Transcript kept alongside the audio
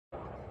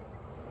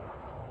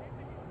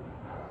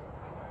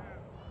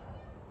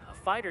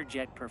fighter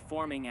jet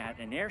performing at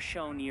an air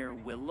show near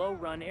Willow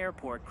Run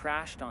Airport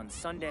crashed on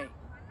Sunday,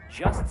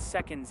 just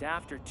seconds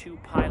after 2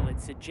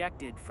 pilots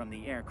ejected from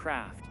the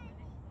aircraft.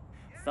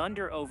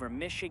 Thunder over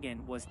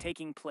Michigan was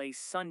taking place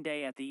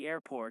Sunday at the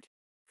airport,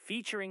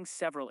 featuring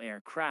several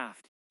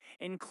aircraft,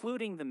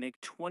 including the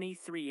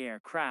MiG-23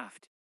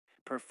 aircraft,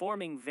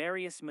 performing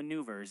various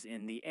maneuvers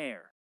in the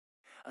air.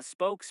 A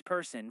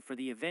spokesperson for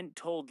the event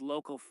told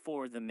Local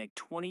 4 the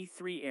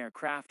MiG-23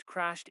 aircraft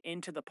crashed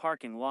into the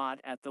parking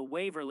lot at the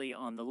Waverly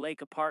on the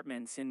Lake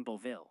Apartments in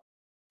Belleville.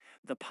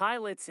 The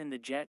pilots in the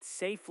jet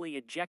safely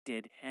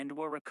ejected and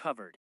were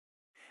recovered.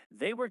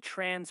 They were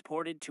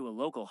transported to a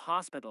local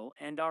hospital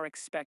and are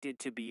expected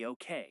to be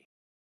okay.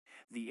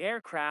 The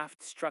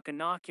aircraft struck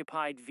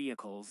unoccupied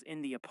vehicles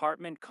in the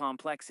apartment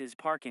complex's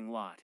parking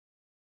lot.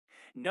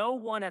 No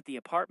one at the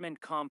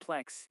apartment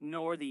complex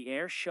nor the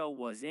air show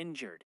was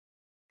injured.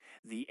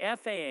 The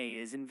FAA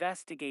is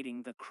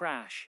investigating the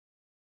crash.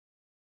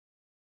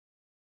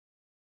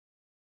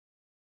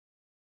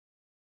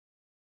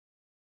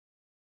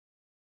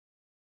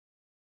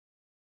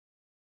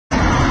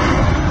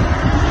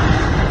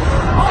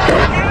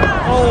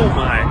 Oh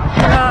my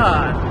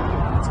God!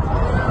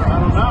 I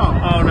don't know.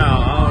 Oh no!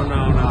 Oh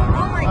no! No!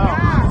 Oh my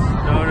gosh!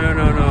 No! No!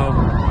 No! No!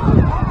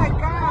 Oh my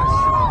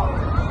gosh! Oh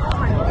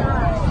my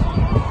gosh!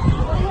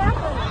 What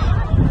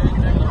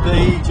happened?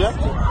 They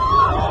ejected.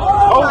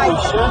 Oh my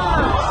Holy shit!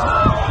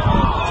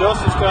 gosh!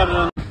 Joseph's got it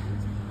on